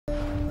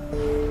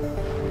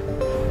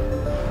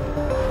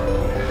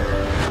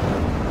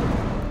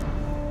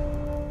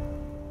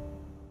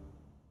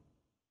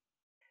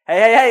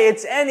Hey,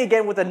 it's Andy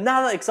again with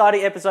another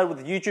exciting episode with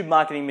the YouTube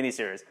Marketing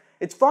Mini-Series.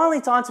 It's finally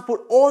time to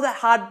put all that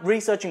hard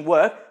researching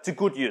work to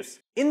good use.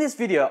 In this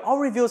video, I'll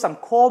reveal some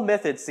core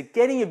methods to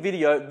getting your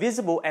video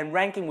visible and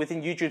ranking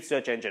within YouTube's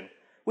search engine,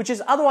 which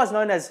is otherwise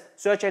known as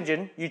search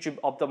engine YouTube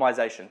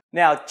optimization.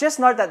 Now, just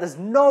note that there's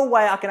no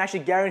way I can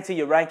actually guarantee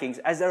your rankings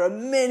as there are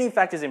many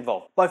factors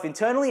involved, both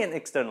internally and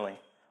externally.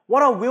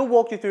 What I will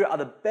walk you through are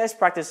the best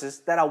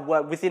practices that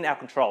are within our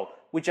control,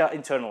 which are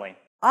internally.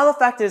 Other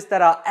factors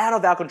that are out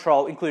of our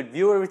control include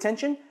viewer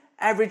retention,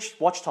 average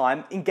watch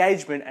time,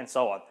 engagement, and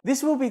so on.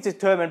 This will be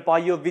determined by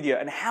your video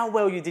and how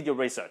well you did your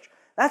research.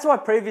 That's why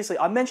previously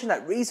I mentioned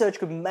that research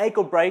could make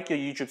or break your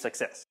YouTube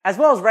success. As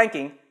well as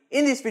ranking,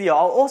 in this video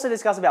I'll also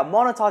discuss about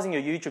monetizing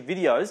your YouTube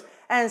videos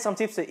and some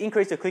tips to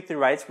increase your click-through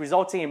rates,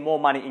 resulting in more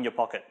money in your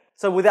pocket.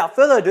 So without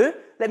further ado,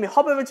 let me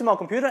hop over to my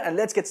computer and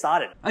let's get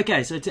started.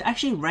 Okay, so to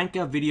actually rank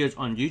our videos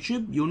on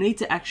YouTube, you'll need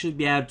to actually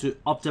be able to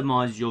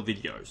optimize your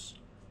videos.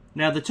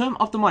 Now, the term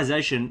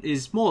optimization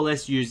is more or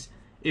less used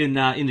in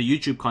the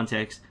YouTube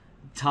context,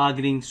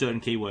 targeting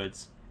certain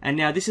keywords. And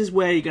now this is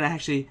where you're going to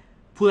actually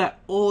pull out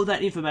all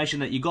that information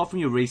that you got from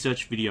your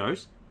research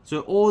videos. So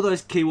all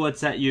those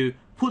keywords that you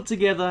put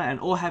together and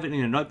all have it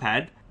in a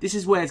notepad, this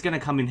is where it's going to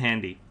come in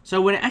handy.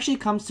 So when it actually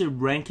comes to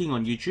ranking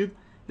on YouTube,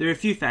 there are a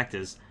few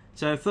factors.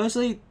 So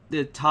firstly,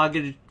 the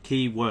targeted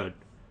keyword.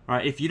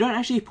 Right? If you don't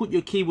actually put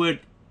your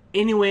keyword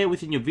anywhere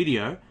within your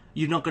video,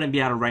 you're not going to be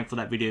able to rank for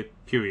that video,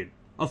 period.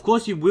 Of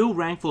course, you will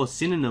rank for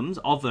synonyms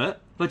of it,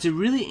 but to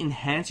really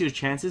enhance your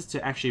chances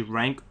to actually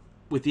rank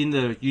within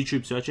the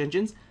YouTube search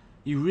engines,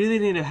 you really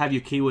need to have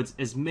your keywords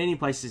as many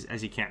places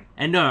as you can.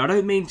 And no, I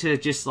don't mean to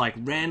just like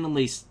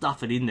randomly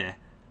stuff it in there.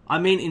 I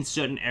mean in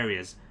certain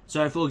areas.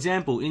 So for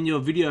example, in your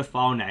video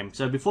file name,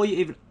 so before you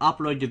even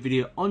upload your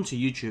video onto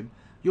YouTube,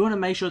 you want to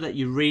make sure that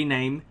you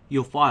rename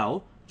your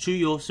file to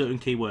your certain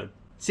keyword.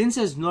 Since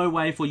there's no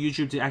way for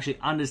YouTube to actually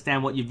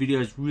understand what your video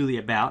is really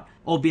about,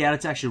 or be able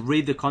to actually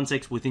read the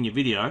context within your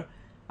video,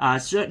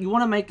 so you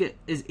want to make it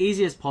as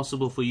easy as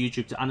possible for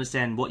YouTube to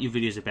understand what your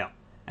video is about.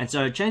 And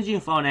so changing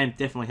your file name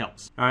definitely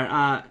helps.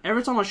 Alright,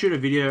 every time I shoot a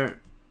video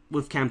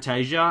with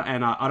Camtasia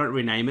and I don't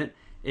rename it,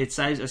 it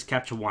saves as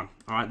Capture One.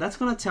 Alright, that's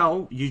going to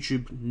tell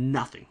YouTube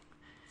nothing.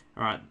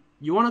 Alright,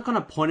 you want to kind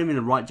of point them in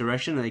the right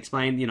direction and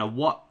explain,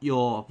 what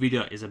your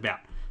video is about.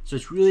 So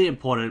it's really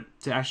important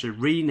to actually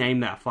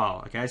rename that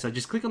file, okay? So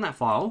just click on that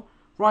file,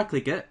 right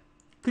click it,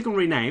 click on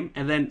rename,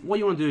 and then what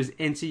you want to do is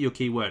enter your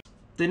keyword.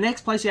 The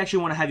next place you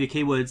actually want to have your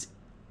keywords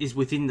is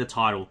within the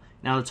title.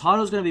 Now the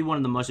title is going to be one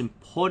of the most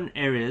important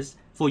areas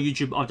for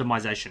YouTube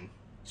optimization.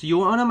 So you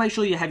want to make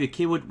sure you have your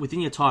keyword within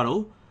your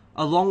title,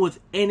 along with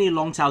any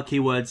long tail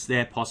keywords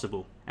there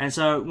possible. And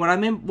so what I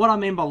mean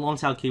by long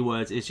tail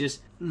keywords is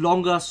just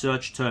longer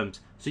search terms.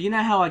 So you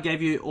know how I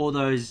gave you all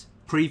those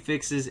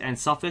prefixes and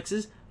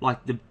suffixes,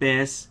 like the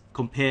best,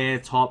 compare,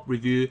 top,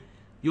 review.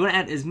 You want to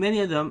add as many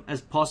of them as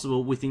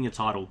possible within your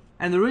title.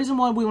 And the reason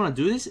why we want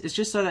to do this is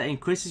just so that it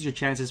increases your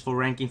chances for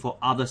ranking for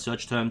other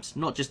search terms,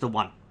 not just the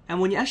one. And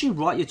when you actually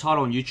write your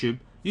title on YouTube,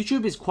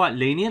 YouTube is quite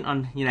lenient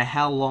on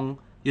how long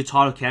your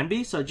title can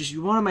be, so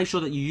you want to make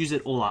sure that you use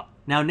it all up.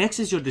 Now next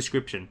is your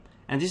description,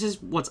 and this is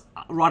what's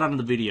right under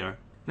the video.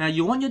 Now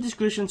you want your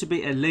description to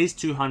be at least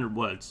 200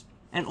 words,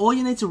 and all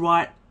you need to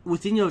write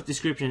within your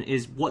description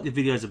is what the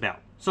video is about.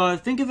 So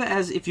think of it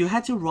as if you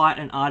had to write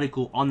an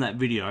article on that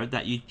video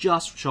that you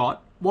just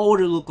shot, what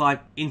would it look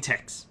like in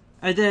text?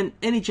 And then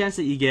any chance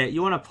that you get,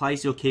 you want to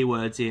place your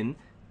keywords in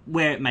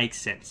where it makes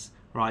sense,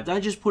 right?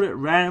 Don't just put it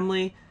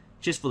randomly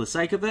just for the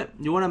sake of it.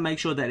 You want to make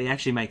sure that it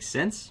actually makes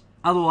sense.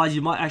 Otherwise,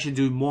 you might actually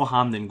do more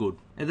harm than good.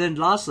 And then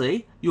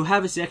lastly, you'll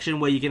have a section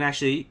where you can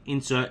actually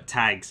insert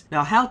tags.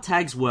 Now, how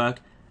tags work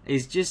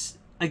is just,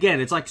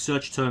 again, it's like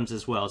search terms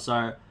as well.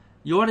 So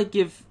you want to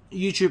give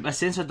YouTube a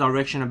sense of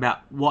direction about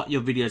what your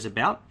video is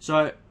about.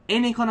 So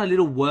any kind of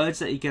little words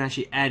that you can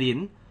actually add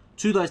in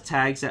to those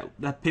tags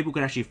that people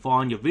can actually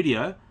find your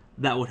video,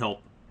 that would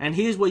help. And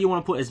here's where you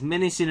want to put as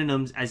many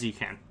synonyms as you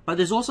can. But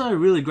there's also a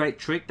really great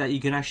trick that you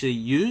can actually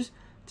use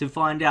to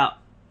find out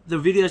the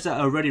videos that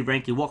are already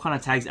ranking, what kind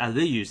of tags are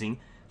they using,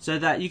 so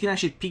that you can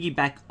actually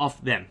piggyback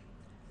off them.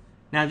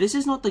 Now this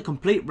is not the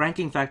complete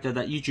ranking factor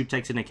that YouTube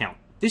takes into account.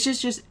 This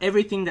is just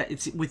everything that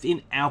it's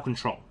within our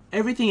control.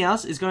 Everything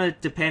else is going to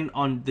depend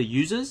on the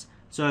users,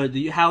 so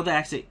how they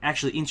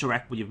actually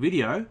interact with your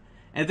video,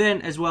 and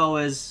then as well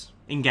as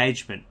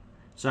engagement.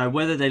 So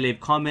whether they leave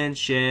comments,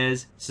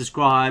 shares,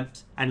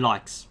 subscribes, and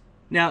likes.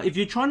 Now if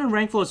you're trying to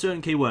rank for a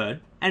certain keyword,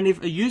 and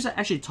if a user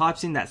actually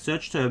types in that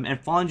search term and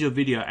finds your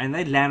video and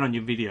they land on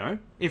your video,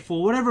 if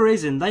for whatever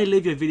reason they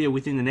leave your video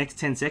within the next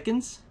 10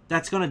 seconds,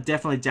 that's going to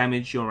definitely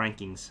damage your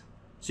rankings.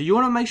 So you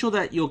want to make sure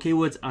that your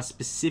keywords are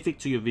specific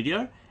to your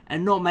video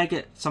and not make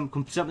it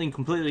something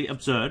completely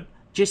absurd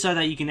just so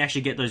that you can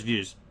actually get those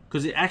views,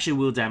 because it actually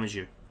will damage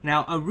you.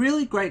 Now a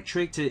really great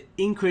trick to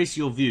increase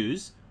your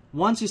views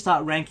once you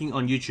start ranking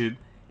on YouTube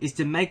is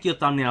to make your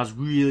thumbnails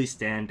really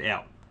stand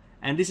out.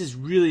 And this is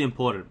really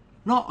important.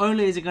 Not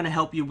only is it going to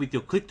help you with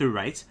your click-through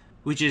rates,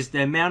 which is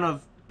the amount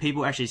of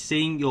people actually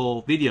seeing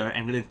your video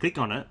and then click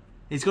on it,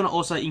 it's going to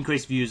also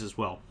increase views as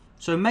well.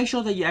 So make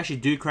sure that you actually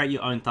do create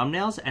your own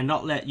thumbnails and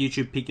not let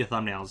YouTube pick your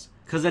thumbnails.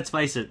 Because let's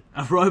face it,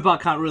 a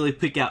robot can't really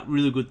pick out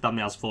really good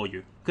thumbnails for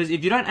you. Because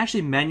if you don't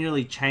actually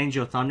manually change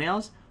your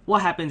thumbnails,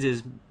 what happens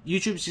is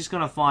YouTube's just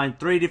going to find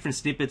 3 different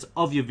snippets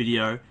of your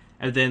video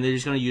and then they're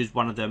just going to use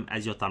one of them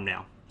as your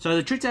thumbnail. So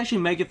the trick to actually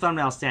make your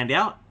thumbnail stand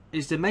out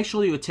is to make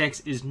sure your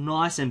text is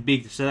nice and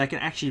big so they can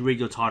actually read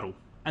your title.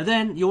 And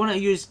then you want to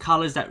use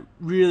colors that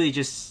really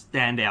just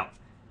stand out.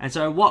 And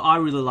so what I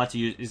really like to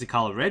use is the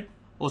color red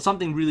or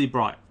something really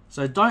bright.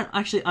 So don't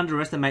actually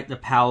underestimate the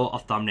power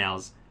of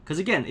thumbnails. Because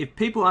again, if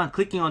people aren't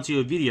clicking onto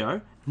your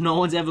video, no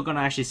one's ever going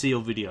to actually see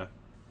your video.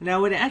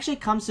 Now when it actually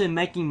comes to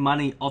making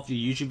money off your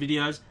YouTube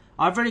videos,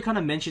 I've already kind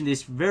of mentioned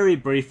this very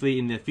briefly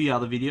in a few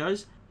other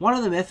videos. One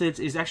of the methods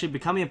is actually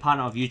becoming a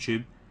partner of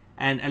YouTube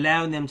and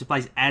allowing them to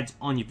place ads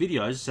on your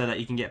videos so that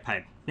you can get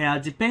paid. Now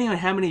depending on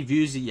how many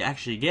views that you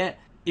actually get,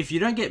 if you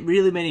don't get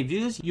really many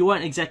views, you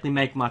won't exactly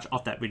make much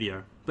off that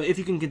video. But if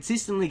you can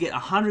consistently get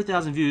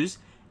 100,000 views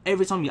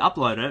every time you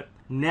upload it,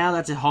 now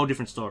that's a whole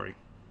different story.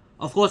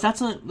 Of course,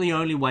 that's not the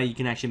only way you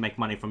can actually make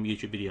money from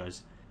YouTube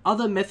videos.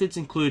 Other methods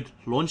include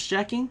launch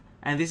jacking,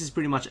 and this is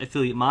pretty much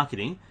affiliate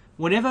marketing.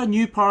 Whenever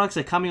new products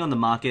are coming on the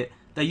market,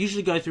 they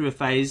usually go through a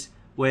phase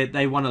where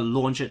they want to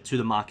launch it to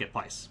the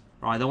marketplace.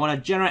 Right? They want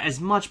to generate as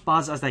much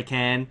buzz as they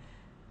can,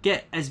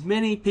 get as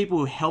many people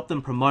who help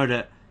them promote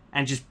it,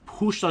 and just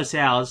push those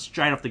sales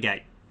straight off the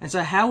gate. And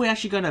so how we're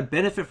actually going to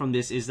benefit from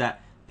this is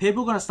that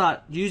people are going to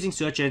start using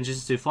search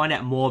engines to find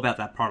out more about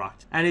that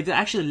product. And if they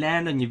actually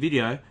land on your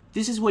video,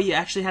 this is where you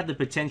actually have the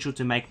potential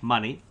to make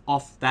money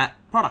off that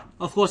product.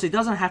 Of course, it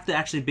doesn't have to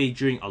actually be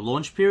during a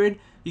launch period.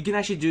 You can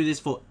actually do this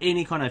for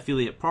any kind of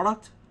affiliate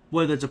product,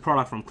 whether it's a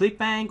product from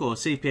ClickBank or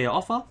CPA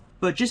offer.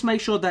 But just make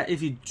sure that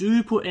if you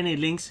do put any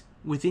links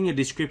within your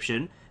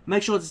description,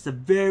 make sure it's the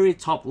very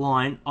top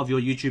line of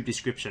your YouTube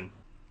description.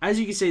 As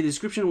you can see, the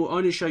description will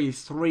only show you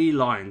 3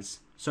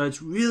 lines. So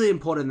it's really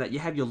important that you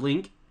have your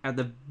link at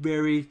the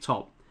very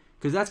top,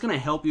 because that's going to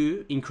help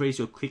you increase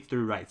your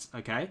click-through rates,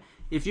 okay?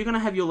 If you're going to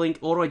have your link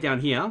all the way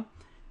down here,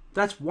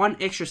 that's one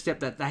extra step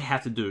that they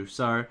have to do.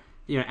 So,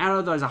 you know, out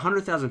of those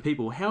 100,000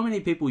 people, how many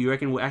people you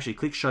reckon will actually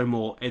click show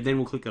more and then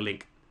will click a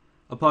link?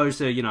 Opposed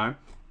to, you know,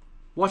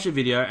 watch a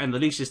video and the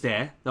link's just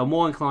there. They're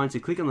more inclined to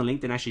click on the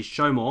link than actually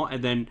show more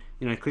and then,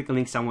 you know, click a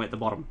link somewhere at the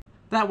bottom.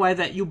 That way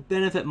that you'll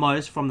benefit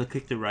most from the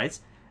click-through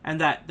rates, and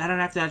that they don't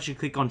have to actually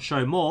click on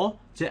show more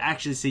to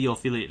actually see your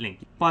affiliate link.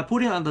 By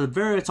putting it on the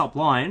very top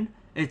line,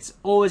 it's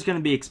always going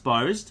to be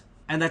exposed,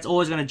 and that's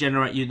always going to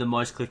generate you the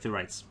most click-through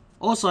rates.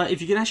 Also,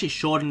 if you can actually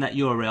shorten that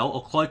URL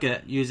or cloak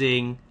it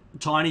using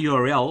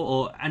TinyURL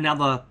or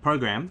another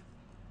program,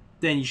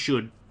 then you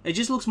should. It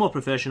just looks more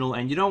professional,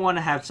 and you don't want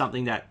to have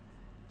something that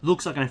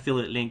looks like an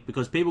affiliate link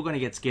because people are going to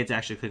get scared to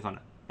actually click on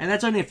it. And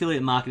that's only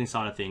affiliate marketing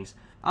side of things.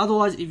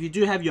 Otherwise, if you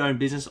do have your own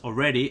business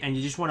already and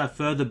you just want to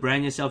further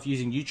brand yourself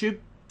using YouTube,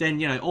 then,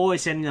 you know,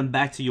 always sending them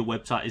back to your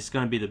website is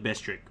going to be the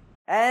best trick.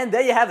 And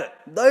there you have it.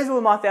 Those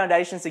were my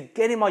foundations to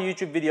getting my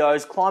YouTube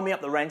videos climbing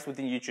up the ranks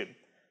within YouTube.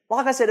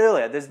 Like I said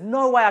earlier, there's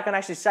no way I can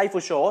actually say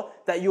for sure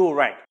that you will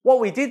rank. What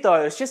we did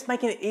though is just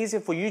making it easier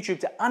for YouTube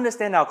to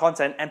understand our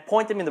content and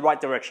point them in the right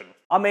direction.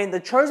 I mean, the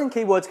chosen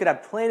keywords could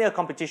have plenty of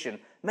competition,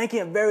 making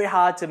it very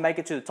hard to make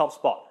it to the top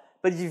spot.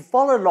 But if you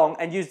follow along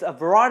and use a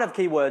variety of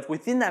keywords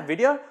within that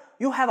video,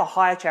 you'll have a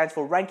higher chance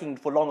for ranking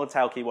for longer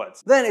tail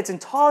keywords. Then it's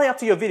entirely up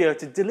to your video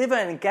to deliver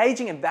an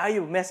engaging and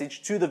valuable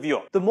message to the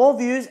viewer. The more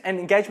views and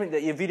engagement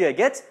that your video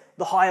gets,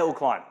 the higher it will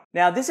climb.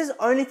 Now, this is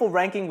only for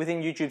ranking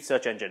within YouTube's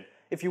search engine.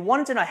 If you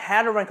wanted to know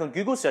how to rank on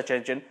Google's search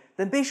engine,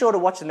 then be sure to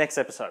watch the next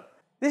episode.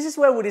 This is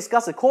where we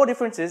discuss the core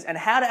differences and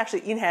how to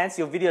actually enhance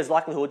your video's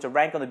likelihood to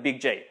rank on the big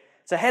G.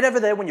 So head over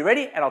there when you're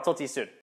ready, and I'll talk to you soon.